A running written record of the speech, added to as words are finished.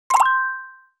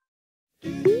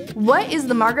What is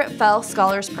the Margaret Fell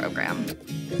Scholars Program?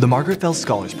 The Margaret Fell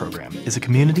Scholars Program is a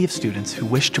community of students who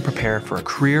wish to prepare for a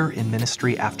career in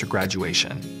ministry after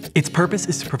graduation. Its purpose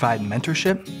is to provide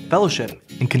mentorship, fellowship,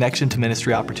 and connection to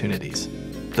ministry opportunities.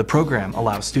 The program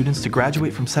allows students to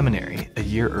graduate from seminary a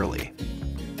year early.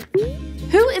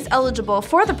 Who is eligible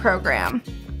for the program?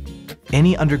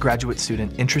 Any undergraduate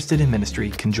student interested in ministry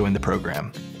can join the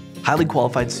program. Highly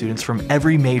qualified students from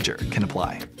every major can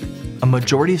apply. A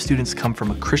majority of students come from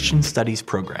a Christian studies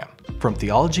program, from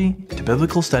theology to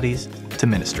biblical studies to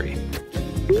ministry.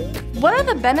 What are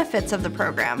the benefits of the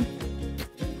program?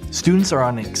 Students are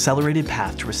on an accelerated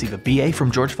path to receive a BA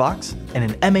from George Fox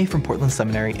and an MA from Portland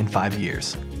Seminary in 5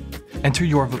 years. Enter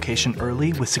your vocation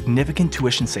early with significant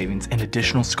tuition savings and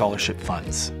additional scholarship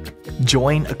funds.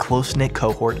 Join a close-knit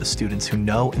cohort of students who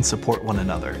know and support one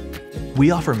another. We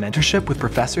offer mentorship with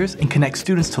professors and connect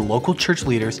students to local church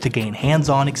leaders to gain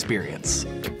hands-on experience.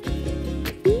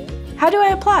 How do I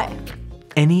apply?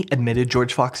 Any admitted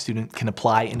George Fox student can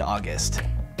apply in August.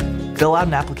 Fill out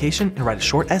an application and write a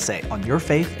short essay on your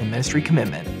faith and ministry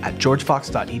commitment at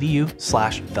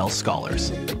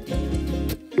georgefox.edu/fellscholars.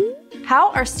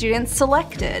 How are students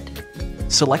selected?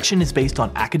 Selection is based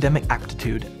on academic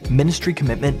aptitude, ministry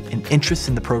commitment, and interest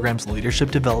in the program's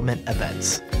leadership development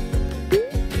events.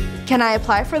 Can I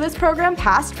apply for this program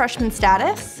past freshman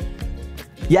status?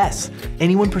 Yes,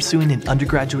 anyone pursuing an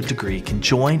undergraduate degree can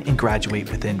join and graduate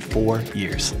within 4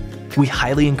 years. We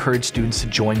highly encourage students to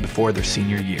join before their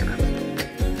senior year.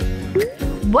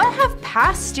 What have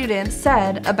past students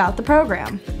said about the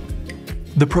program?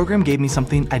 The program gave me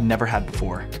something I'd never had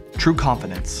before: true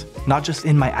confidence, not just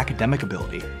in my academic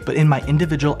ability, but in my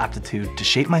individual aptitude to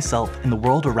shape myself and the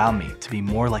world around me to be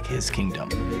more like His kingdom.